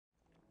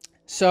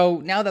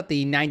So now that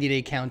the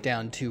 90-day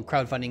countdown to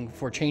crowdfunding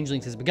for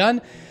Changelings has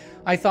begun,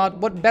 I thought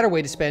what better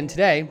way to spend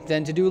today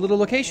than to do a little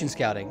location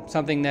scouting,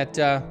 something that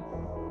I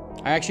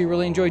actually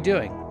really enjoy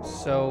doing.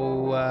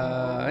 So,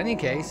 in any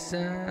case,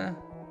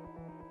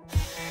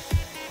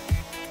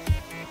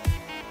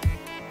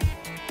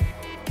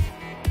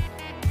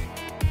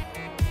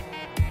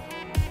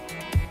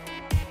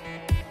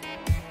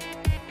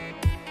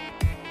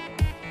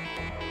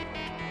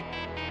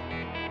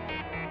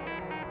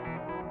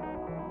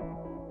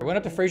 I went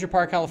up to Frazier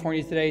Park,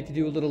 California today to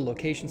do a little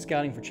location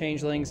scouting for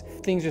Changelings.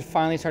 Things are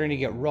finally starting to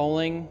get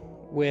rolling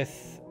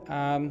with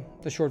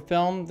the short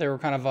film. They were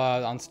kind of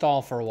on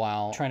stall for a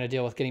while, trying to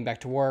deal with getting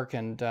back to work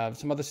and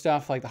some other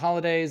stuff like the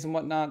holidays and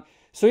whatnot.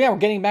 So yeah, we're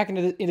getting back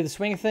into the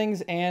swing of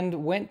things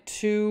and went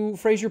to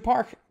Frazier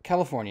Park,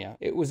 California.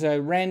 It was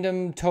a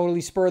random,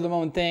 totally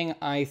spur-of-the-moment thing.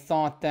 I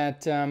thought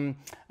that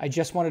I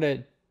just wanted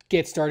to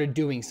get started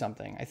doing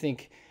something. I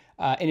think,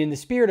 and in the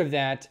spirit of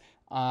that,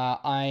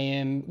 I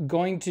am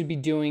going to be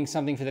doing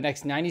something for the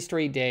next 90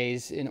 straight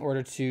days in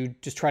order to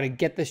just try to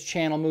get this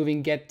channel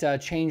moving, get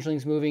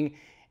Changelings moving,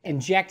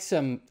 inject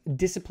some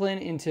discipline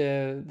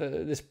into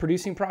this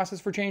producing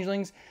process for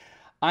Changelings.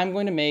 I'm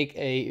going to make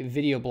a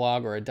video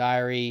blog or a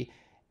diary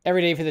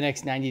every day for the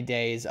next 90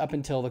 days up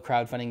until the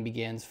crowdfunding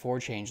begins for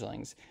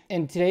Changelings.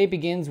 And today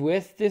begins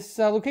with this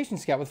location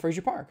scout with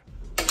Frazier Park.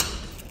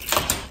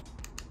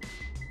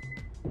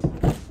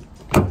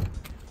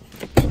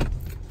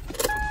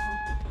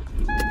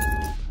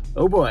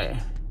 Oh boy.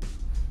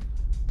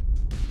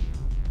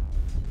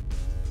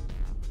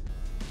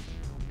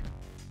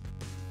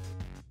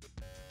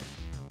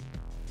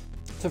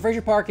 So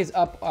Frazier Park is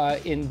up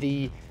in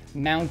the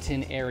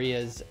mountain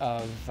areas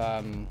of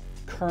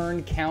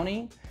Kern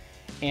County,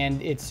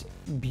 and it's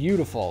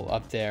beautiful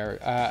up there.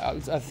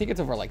 I think it's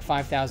over like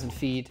 5,000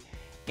 feet,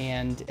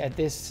 and at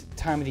this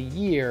time of the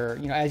year,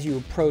 you know, as you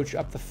approach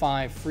up the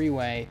 5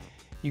 freeway,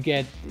 you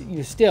get,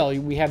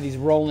 we have these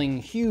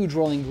huge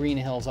rolling green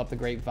hills up the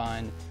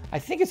Grapevine. I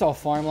think it's all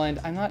farmland.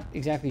 I'm not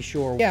exactly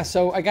sure. Yeah,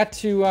 so I got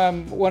to,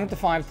 went up to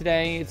 5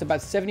 today. It's about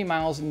 70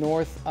 miles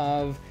north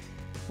of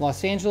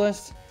Los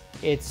Angeles.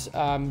 It's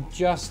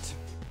just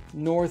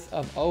north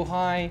of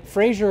Ojai.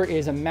 Frazier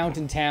is a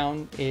mountain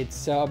town.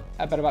 It's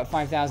about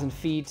 5,000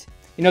 feet.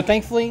 You know,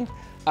 thankfully,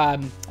 I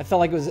felt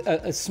like it was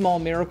a small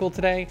miracle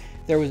today.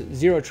 There was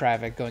zero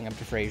traffic going up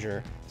to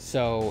Frazier,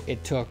 so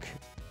it took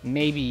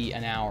maybe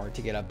an hour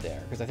to get up there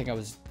because I think I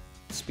was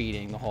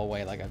speeding the whole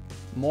way like a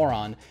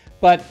moron.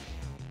 But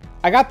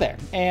I got there,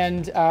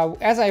 and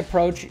as I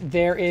approach,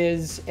 there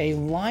is a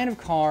line of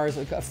cars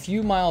like a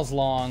few miles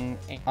long.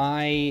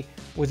 I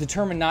was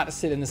determined not to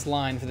sit in this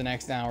line for the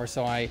next hour,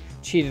 so I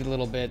cheated a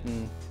little bit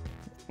and,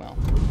 well.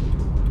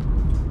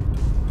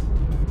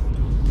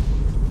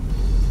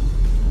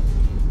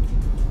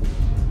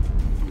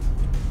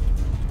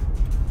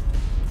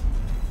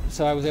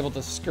 So I was able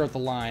to skirt the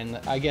line.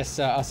 I guess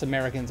us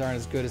Americans aren't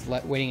as good as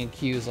waiting in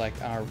queues like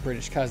our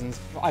British cousins.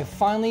 I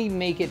finally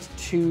make it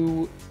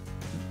to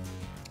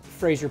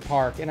Frazier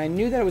Park, and I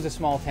knew that it was a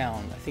small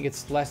town. I think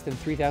it's less than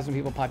 3,000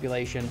 people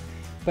population,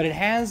 but it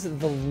has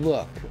the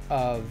look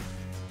of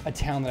a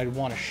town that I'd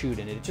want to shoot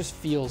in. It just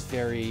feels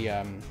very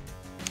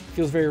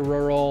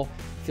rural,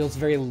 feels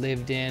very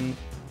lived in.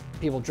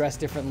 People dress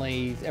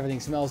differently, everything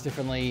smells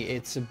differently.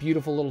 It's a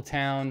beautiful little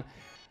town.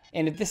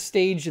 And at this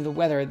stage of the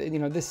weather, you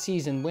know, this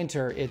season,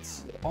 winter,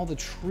 it's all the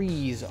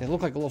trees, they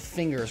look like little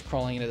fingers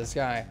crawling into the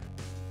sky.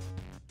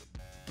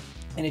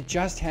 And it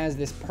just has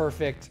this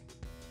perfect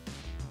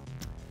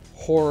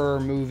horror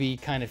movie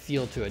kind of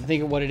feel to it. I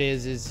think what it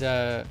is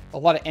a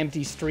lot of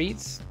empty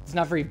streets. It's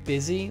not very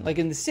busy. Like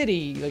in the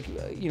city, like,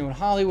 you know, in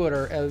Hollywood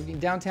or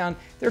downtown,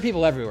 there are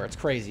people everywhere. It's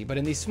crazy. But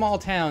in these small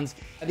towns,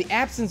 the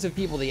absence of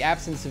people, the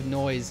absence of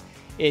noise,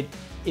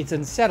 it's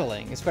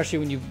unsettling, especially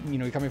when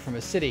you're coming from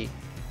a city.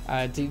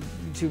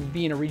 To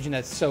be in a region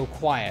that's so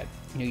quiet,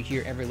 you know, you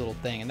hear every little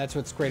thing, and that's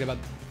what's great about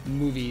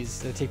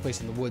movies that take place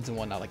in the woods and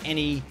whatnot. Like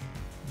any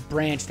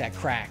branch that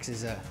cracks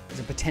is a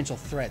potential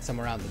threat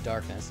somewhere out in the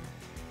darkness.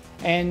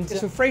 And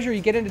so Frazier,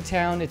 you get into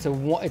town. It's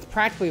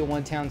practically a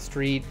one-town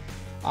street.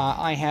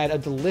 I had a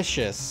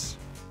delicious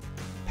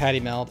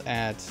patty melt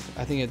at,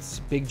 I think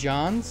it's Big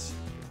John's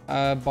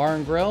Bar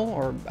and Grill,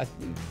 or I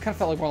kind of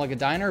felt like more like a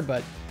diner,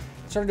 but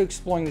started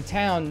exploring the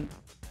town.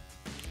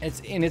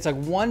 It's like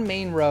one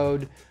main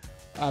road,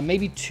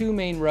 maybe 2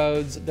 main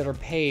roads that are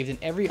paved, and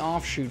every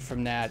offshoot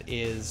from that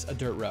is a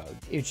dirt road.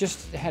 It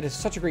just had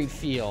such a great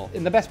feel.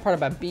 And the best part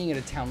about being in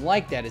a town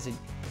like that is that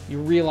you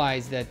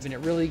realize that it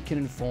really can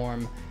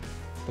inform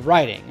the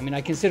writing. I mean,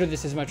 I consider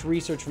this as much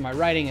research for my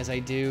writing as I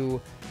do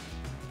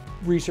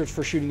research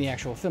for shooting the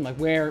actual film, like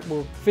where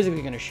we're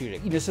physically going to shoot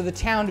it. You know, so the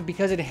town,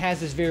 because it has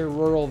this very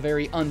rural,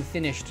 very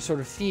unfinished sort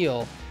of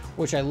feel,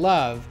 which I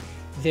love,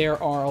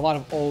 there are a lot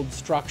of old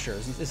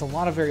structures. There's a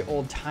lot of very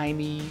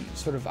old-timey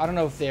sort of, I don't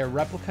know if they're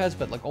replicas,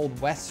 but like Old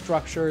West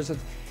structures. And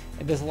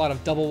there's a lot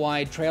of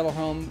double-wide trailer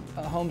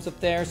homes up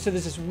there. So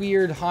there's this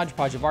weird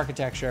hodgepodge of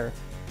architecture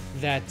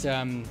that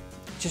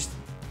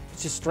it's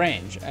it's just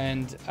strange.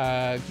 And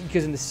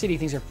because in the city,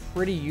 things are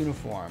pretty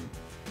uniform.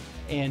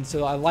 And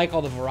so I like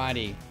all the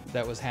variety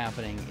that was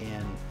happening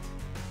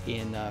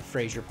in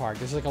Frazier Park.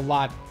 There's like a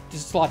lot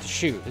to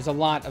shoot. There's a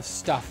lot of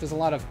stuff. There's a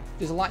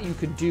lot you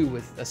could do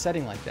with a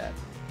setting like that.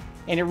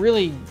 And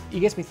it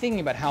gets me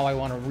thinking about how I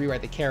want to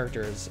rewrite the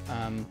characters.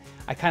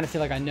 I kind of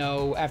feel like I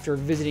know after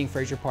visiting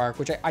Frazier Park,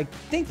 which I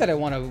think that I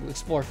want to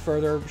explore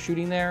further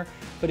shooting there,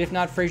 but if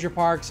not Frazier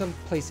Park,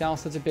 someplace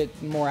else that's a bit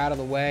more out of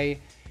the way,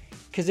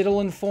 because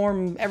it'll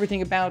inform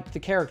everything about the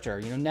character.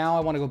 You know, now I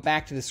want to go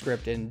back to the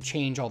script and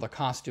change all the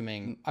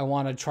costuming. I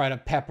want to try to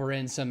pepper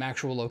in some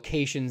actual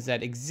locations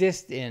that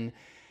exist in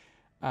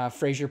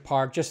Frazier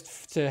Park,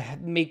 just to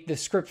make the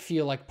script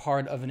feel like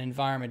part of an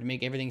environment, to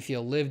make everything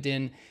feel lived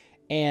in.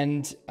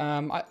 And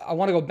I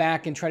want to go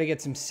back and try to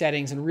get some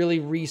settings and really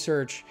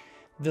research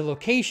the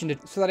location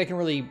so that I can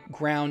really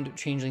ground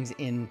Changelings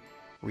in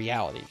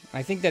reality. And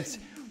I think that's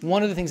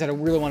one of the things that I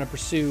really want to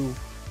pursue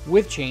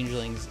with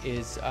Changelings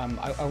is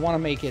I want to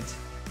make it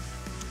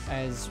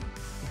as,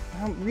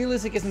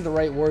 realistic isn't the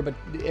right word,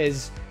 but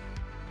as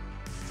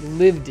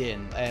lived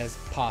in as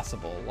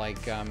possible.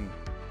 Like,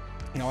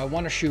 you know, I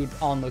want to shoot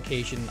on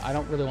location. I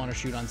don't really want to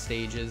shoot on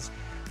stages.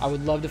 I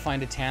would love to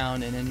find a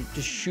town and then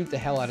just shoot the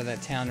hell out of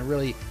that town and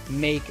really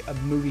make a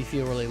movie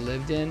feel really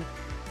lived in.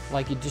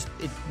 Like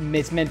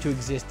it's meant to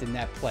exist in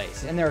that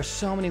place. And there are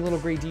so many little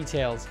great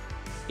details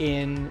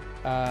in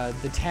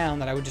the town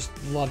that I would just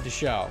love to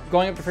show.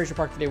 Going up to Frazier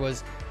Park today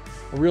was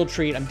a real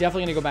treat. I'm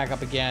definitely gonna go back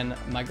up again.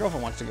 My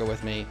girlfriend wants to go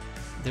with me.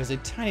 There's a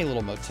tiny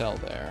little motel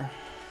there.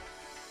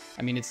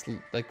 I mean, it's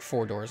like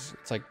 4 doors.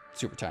 It's like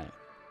super tiny.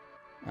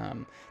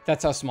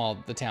 That's how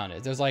small the town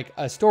is. There's like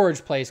a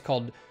storage place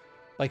called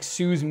like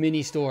Sue's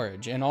Mini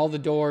Storage, and all the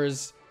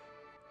doors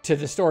to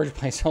the storage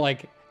place are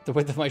like the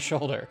width of my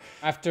shoulder.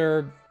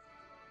 After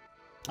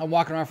I'm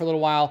walking around for a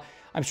little while,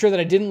 I'm sure that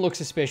I didn't look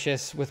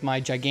suspicious with my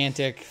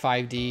gigantic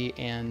 5D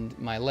and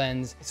my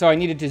lens, so I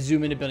needed to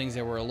zoom into buildings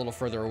that were a little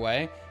further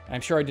away, and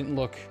I'm sure I didn't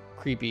look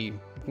creepy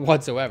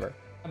whatsoever.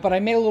 But I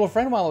made a little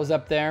friend while I was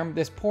up there.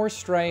 This poor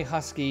stray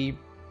husky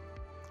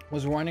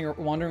was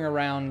wandering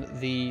around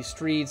the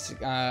streets.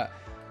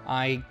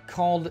 I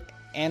called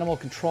animal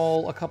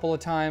control a couple of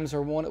times,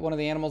 or one of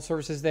the animal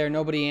services there.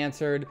 Nobody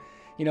answered.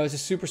 You know, it's a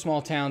super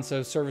small town,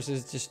 so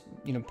services just,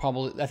 you know,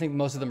 probably, I think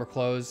most of them are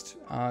closed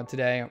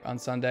today on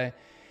Sunday.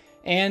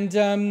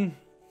 And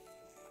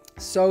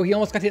so he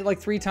almost got hit like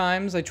 3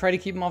 times. I tried to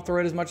keep him off the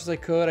road as much as I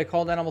could. I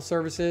called animal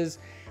services.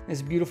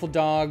 This beautiful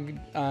dog,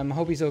 I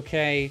hope he's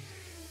okay.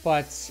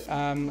 But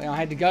I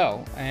had to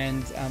go,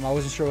 and I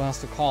wasn't sure what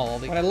else to call.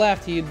 When I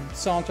left, he had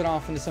sauntered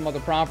off into some other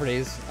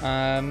properties.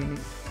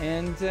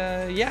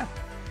 Yeah.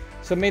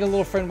 So I made a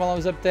little friend while I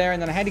was up there,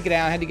 and then I had to get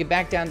out. I had to get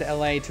back down to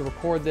LA to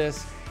record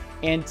this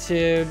and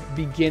to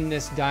begin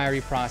this diary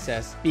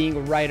process. Being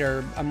a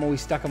writer, I'm always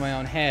stuck in my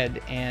own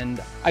head,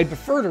 and I'd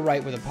prefer to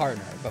write with a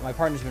partner, but my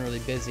partner's been really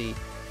busy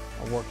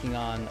working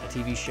on a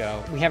TV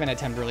show. We haven't had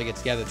time to really get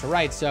together to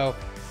write, so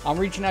I'm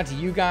reaching out to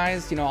you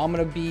guys. You know, I'm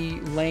gonna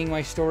be laying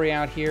my story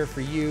out here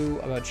for you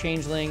about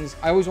Changelings.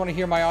 I always want to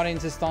hear my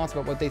audience's thoughts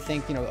about what they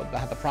think, you know,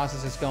 about how the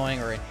process is going,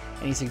 or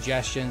any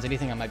suggestions,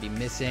 anything I might be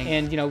missing.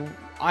 And, you know,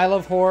 I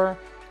love horror,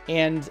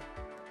 and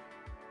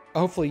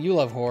hopefully you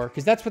love horror,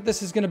 because that's what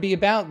this is going to be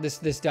about.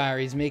 This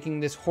diary is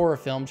making this horror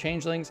film,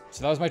 Changelings.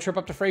 So that was my trip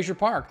up to Frazier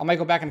Park. I might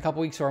go back in a couple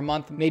weeks or a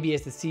month, maybe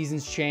as the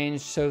seasons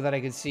change, so that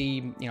I could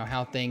see, you know,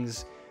 how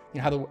things,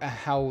 you know,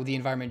 how the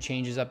environment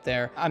changes up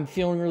there. I'm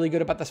feeling really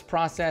good about this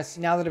process.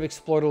 Now that I've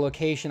explored a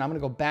location, I'm going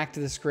to go back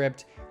to the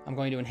script. I'm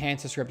going to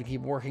enhance the script and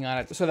keep working on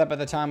it, so that by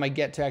the time I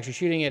get to actually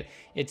shooting it,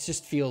 it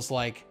just feels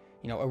like,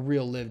 you know, a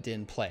real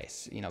lived-in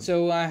place, you know.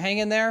 So hang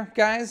in there,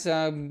 guys.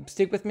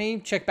 Stick with me.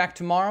 Check back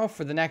tomorrow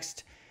for the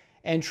next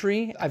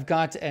entry. I've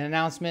got an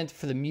announcement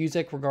for the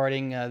music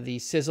regarding the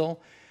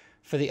sizzle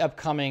for the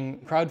upcoming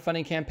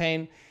crowdfunding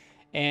campaign,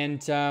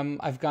 and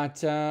I've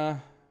got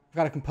a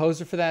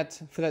composer for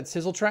that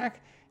sizzle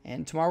track,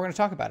 and tomorrow we're going to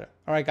talk about it.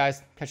 All right,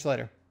 guys. Catch you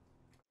later.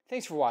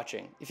 Thanks for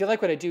watching. If you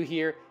like what I do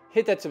here,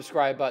 hit that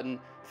subscribe button,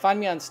 find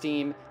me on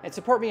Steam, and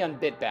support me on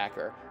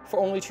Bitbacker. For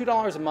only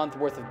 $2 a month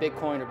worth of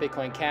Bitcoin or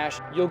Bitcoin Cash,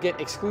 you'll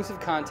get exclusive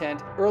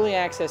content, early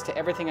access to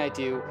everything I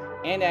do,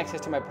 and access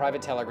to my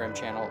private Telegram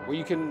channel, where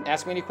you can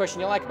ask me any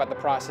question you like about the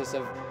process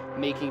of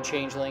making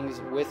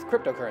Changelings with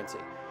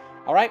cryptocurrency.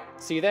 All right,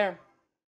 see you there.